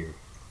use it here.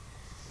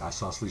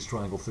 Isosceles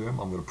triangle theorem,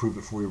 I'm going to prove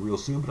it for you real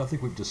soon, but I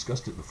think we've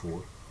discussed it before.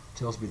 It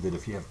tells me that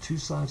if you have two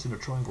sides in a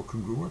triangle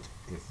congruent,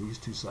 if these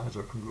two sides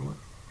are congruent,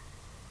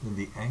 then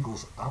the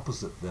angles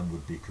opposite them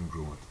would be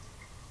congruent.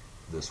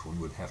 This one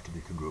would have to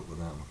be congruent with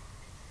that one.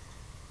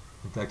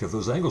 In fact, if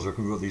those angles are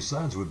congruent, these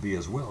sides would be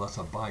as well. That's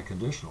a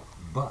biconditional.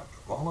 But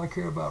all I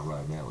care about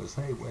right now is,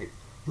 hey, wait,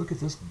 look at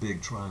this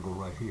big triangle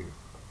right here.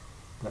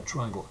 That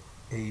triangle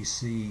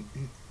ACADE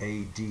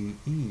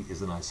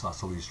is an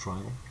isosceles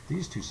triangle.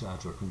 These two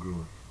sides are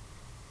congruent.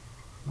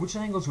 Which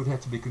angles would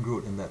have to be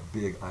congruent in that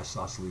big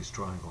isosceles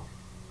triangle?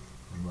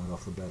 And right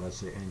off the bat, I'd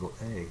say angle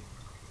A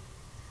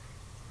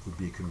would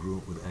be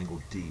congruent with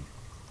angle D.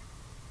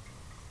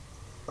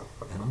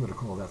 And I'm going to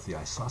call that the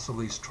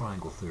isosceles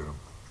triangle theorem.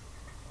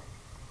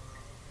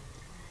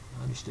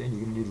 I understand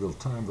you're going to need a little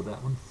time with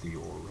that one,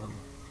 theorem.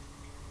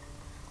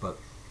 But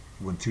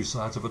when two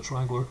sides of a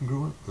triangle are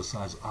congruent, the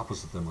sides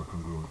opposite them are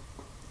congruent.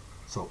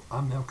 So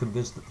I'm now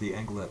convinced that the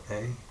angle at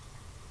A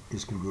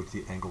is congruent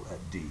to the angle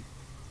at D.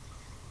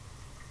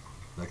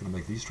 Is that going to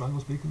make these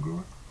triangles be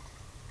congruent?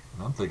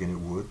 And I'm thinking it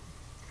would.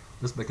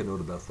 Let's make a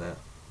note about that.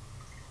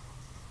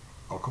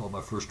 I'll call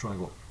my first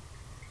triangle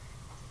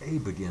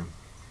AB again.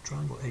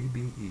 Triangle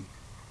ABE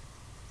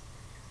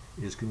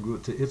is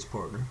congruent to its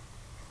partner.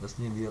 Let's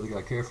name the other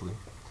guy carefully.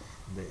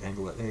 The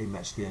angle at A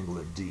matches the angle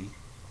at D.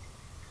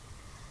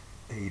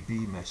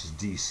 AB matches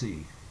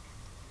DC.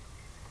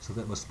 So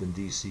that must have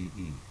been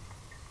DCE.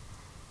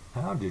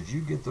 How did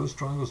you get those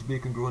triangles to be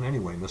congruent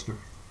anyway, mister?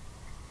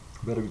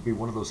 Better be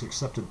one of those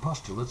accepted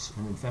postulates,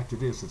 and in fact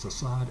it is. It's a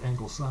side,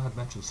 angle, side,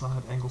 matching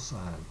side, angle,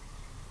 side.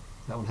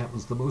 That one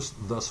happens the most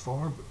thus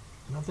far,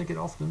 and I think it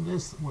often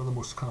is one of the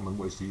most common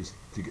ways to use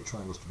to get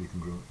triangles to be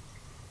congruent.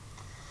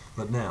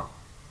 But now,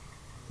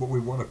 what we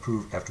want to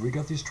prove after we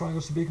got these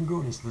triangles to be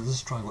congruent is that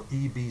this triangle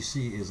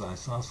EBC is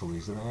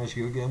isosceles. And I ask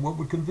you again, what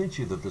would convince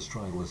you that this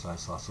triangle is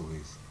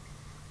isosceles?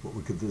 What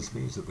would convince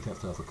me is that we'd have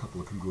to have a couple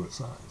of congruent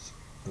sides.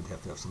 It'd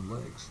have to have some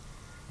legs.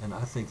 And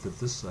I think that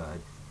this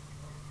side,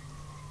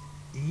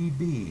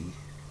 EB,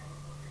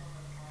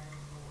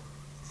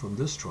 from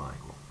this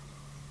triangle,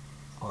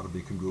 ought to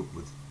be congruent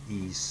with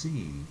EC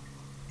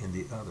in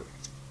the other.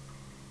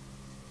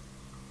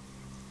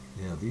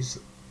 Yeah, these,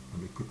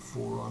 let me put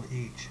 4 on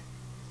each.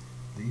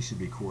 These should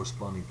be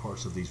corresponding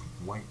parts of these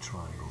white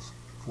triangles,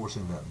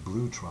 forcing that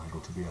blue triangle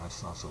to be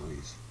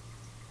isosceles.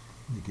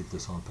 Let me get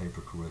this on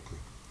paper correctly.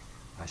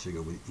 I should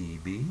go with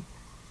EB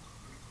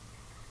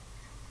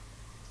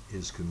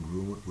is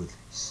congruent with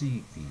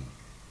CE.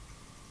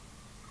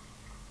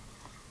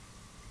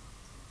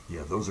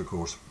 Yeah, those are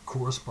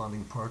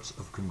corresponding parts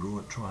of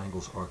congruent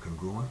triangles are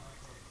congruent.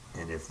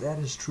 And if that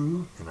is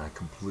true, and I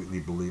completely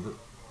believe it,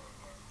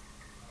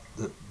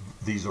 that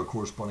these are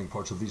corresponding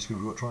parts of these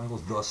congruent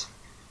triangles, thus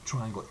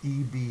triangle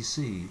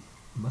EBC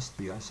must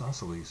be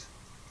isosceles.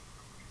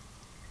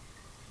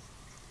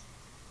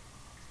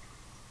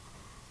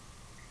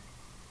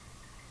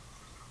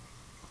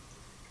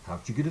 How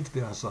did you get it to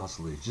be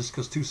isosceles? Just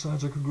because two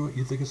sides are congruent,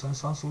 you think it's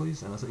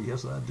isosceles? And I say,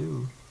 yes, I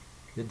do.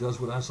 It does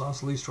what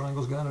isosceles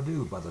triangles got to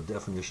do by the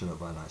definition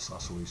of an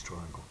isosceles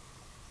triangle.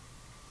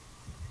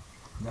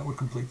 And that would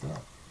complete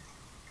that.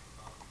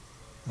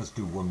 Let's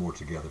do one more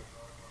together.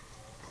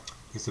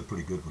 It's a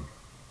pretty good one.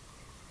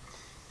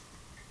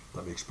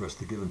 Let me express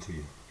the given to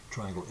you.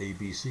 Triangle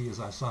ABC is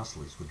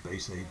isosceles with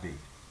base AB.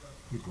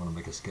 You'd want to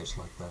make a sketch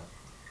like that.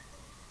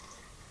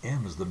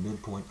 M is the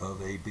midpoint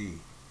of AB.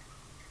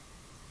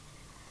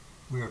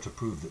 We are to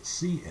prove that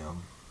CM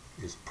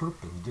is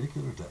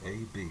perpendicular to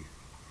AB.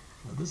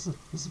 Now this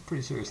is a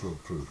pretty serious little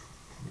proof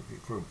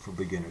for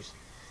beginners.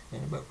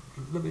 And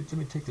let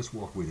me take this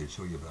walk with you and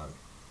show you about it.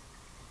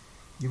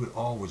 You would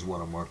always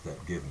want to mark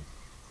that given.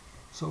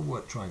 So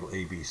what? Triangle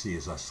ABC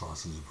is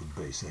isosceles with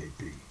base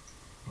AB.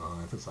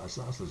 If it's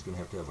isosceles, it's going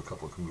to have a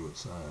couple of congruent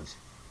sides.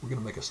 We're going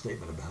to make a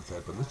statement about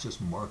that, but let's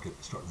just mark it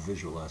and start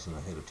visualizing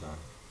ahead of time.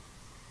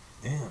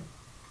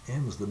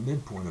 M is the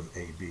midpoint of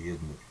AB,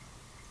 isn't it?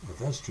 If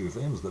that's true, if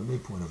M is the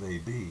midpoint of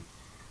AB,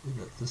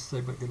 isn't this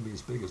segment going to be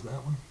as big as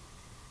that one?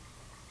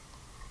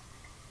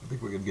 I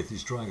think we're going to get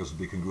these triangles to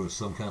be congruent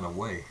some kind of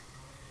way.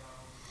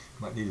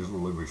 Might need a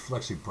little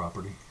reflexive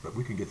property, but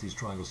we can get these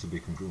triangles to be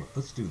congruent.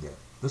 Let's do that.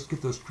 Let's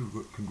get those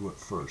congruent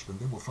first, and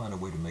then we'll find a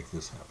way to make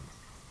this happen.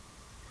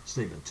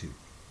 Statement 2.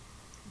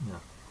 Now,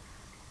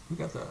 we've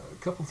got a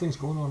couple things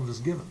going on in this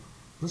given.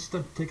 Let's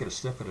take it a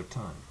step at a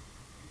time.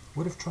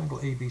 What if triangle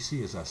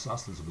ABC is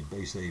isosceles with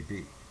base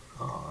AB?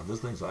 Ah, this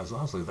thing's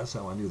isosceles. That's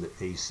how I knew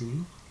that AC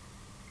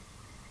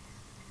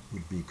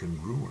would be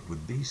congruent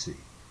with BC.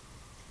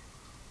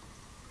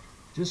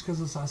 Just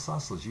because it's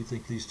isosceles, you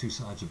think these two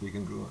sides would be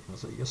congruent? And I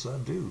say, yes, I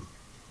do.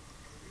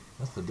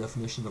 That's the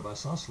definition of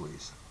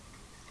isosceles.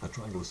 A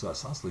triangle is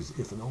isosceles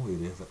if and only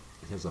if it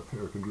has a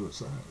pair of congruent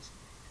sides.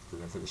 The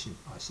definition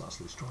of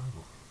isosceles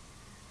triangle.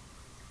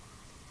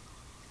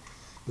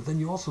 But then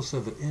you also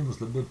said that M is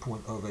the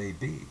midpoint of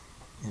AB.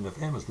 And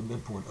if M is the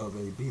midpoint of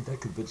AB,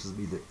 that convinces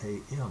me that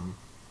AM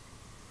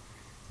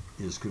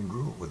is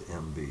congruent with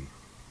MB.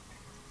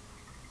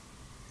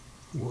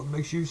 What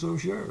makes you so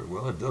sure?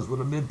 Well, it does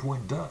what a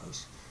midpoint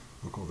does.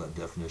 We'll call that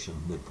definition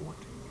midpoint.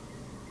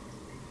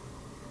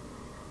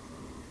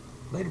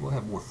 Later we'll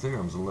have more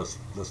theorems and less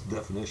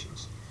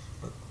definitions.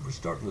 But we're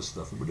starting this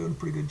stuff and we're doing a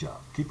pretty good job.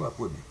 Keep up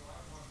with me.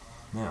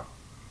 Now,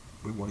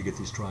 we want to get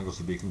these triangles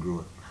to be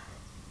congruent.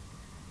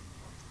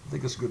 I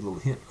think it's a good little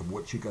hint of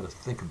what you got to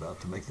think about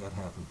to make that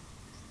happen.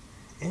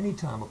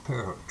 Anytime a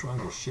pair of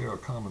triangles share a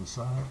common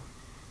side,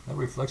 that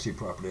reflexive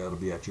property ought to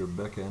be at your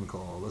beck and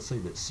call. Let's say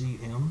that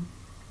CM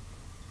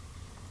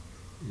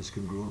is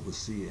congruent with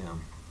CM.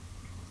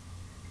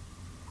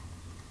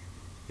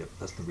 Yep,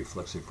 that's the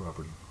reflexive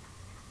property.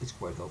 It's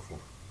quite helpful.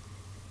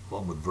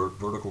 Along with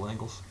vertical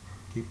angles,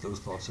 keep those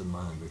thoughts in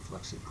mind,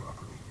 reflexive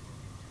property.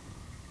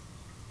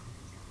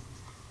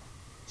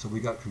 So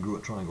we got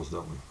congruent triangles,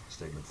 don't we?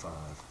 Statement 5.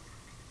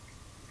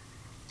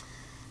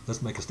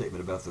 Let's make a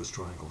statement about those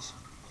triangles.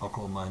 I'll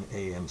call mine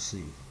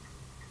AMC.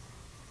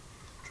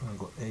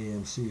 Triangle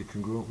AMC is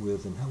congruent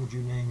with, and how would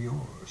you name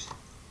yours?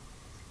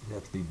 It'd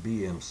have to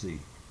be BMC.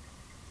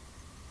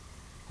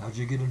 How'd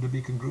you get them to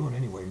be congruent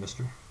anyway,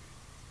 mister?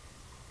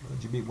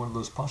 Did you meet one of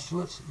those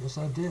postulates? Yes,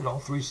 I did. All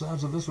three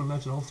sides of this one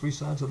mention all three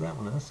sides of that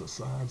one. That's a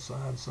side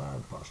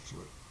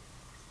postulate.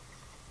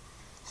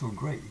 So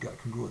great, you got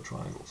congruent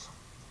triangles.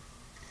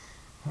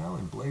 How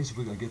in blaze are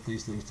we going to get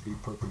these things to be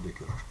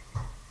perpendicular?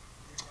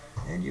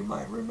 And you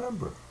might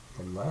remember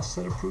the last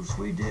set of proofs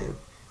we did.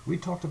 We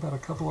talked about a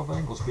couple of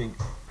angles being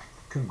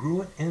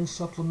congruent and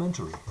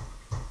supplementary.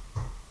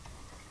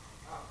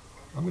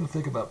 I'm going to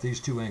think about these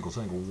two angles,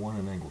 angle 1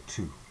 and angle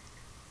 2.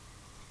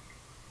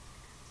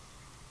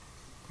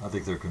 I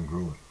think they're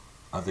congruent.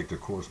 I think they're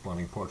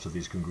corresponding parts of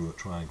these congruent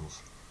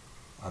triangles.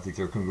 I think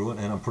they're congruent,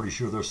 and I'm pretty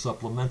sure they're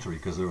supplementary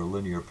because they're a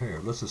linear pair.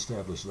 Let's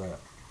establish that.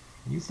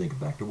 And you think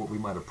back to what we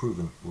might have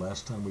proven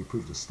last time we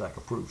proved a stack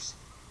of proofs.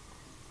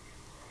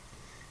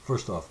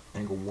 First off,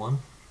 angle 1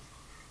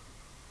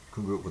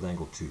 congruent with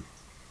angle 2.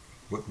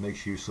 What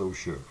makes you so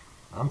sure?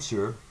 I'm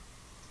sure.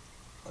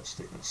 That's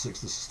statement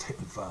 6. This is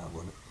statement 5,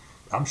 wasn't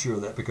it? I'm sure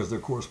of that because they're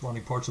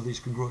corresponding parts of these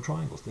congruent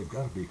triangles. They've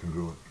got to be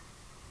congruent.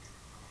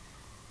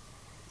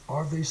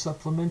 Are they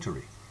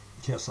supplementary?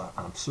 Yes,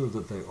 I'm sure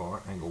that they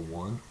are. Angle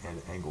 1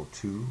 and angle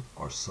 2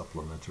 are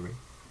supplementary.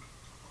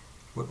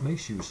 What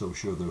makes you so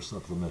sure they're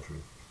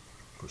supplementary?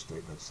 For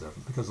statement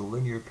 7, because a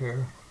linear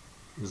pair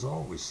is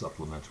always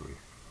supplementary.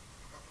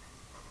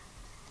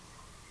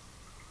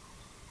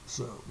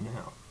 So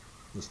now,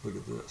 let's look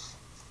at this.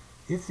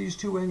 If these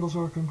two angles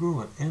are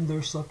congruent and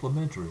they're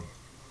supplementary,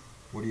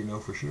 what do you know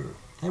for sure?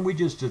 And we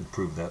just did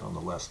prove that on the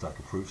last stack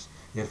of proofs.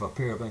 If a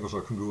pair of angles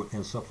are congruent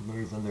and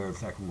supplementary, then they're in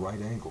fact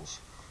right angles.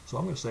 So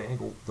I'm going to say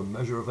angle, the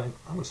measure of angle,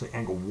 I'm going to say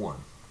angle 1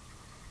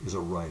 is a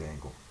right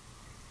angle.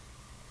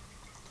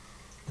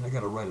 And I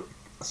got to write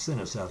a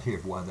sentence out here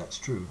of why that's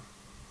true.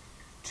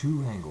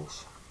 Two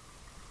angles,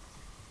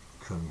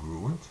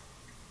 congruent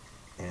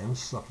and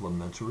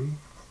supplementary,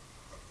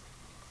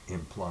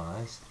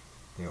 implies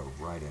they are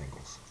right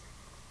angles.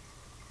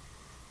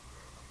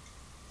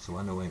 So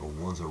I know angle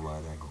 1's a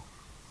right angle.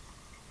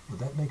 Would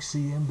that make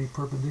CM be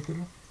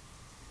perpendicular?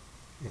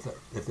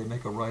 If they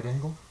make a right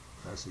angle?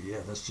 I say,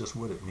 yeah, that's just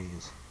what it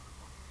means.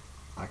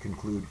 I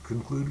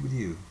conclude with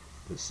you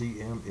that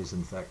CM is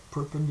in fact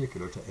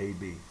perpendicular to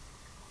AB.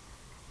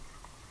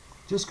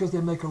 Just because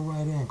they make a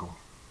right angle.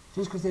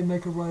 Just because they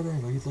make a right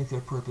angle, you think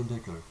they're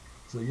perpendicular.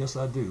 So yes,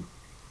 I do.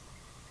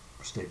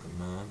 For statement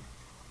 9,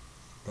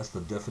 that's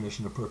the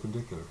definition of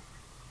perpendicular.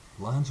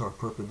 Lines are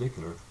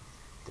perpendicular.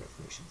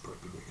 Definition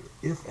perpendicular.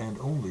 If and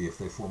only if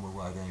they form a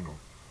right angle.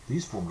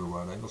 These formed a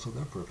right angle, so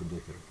they're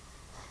perpendicular.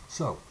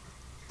 So,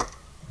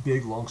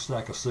 big long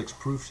stack of 6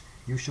 proofs.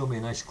 You show me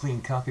a nice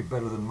clean copy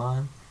better than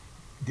mine.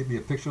 Give me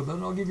a picture of that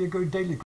and I'll give you a good daily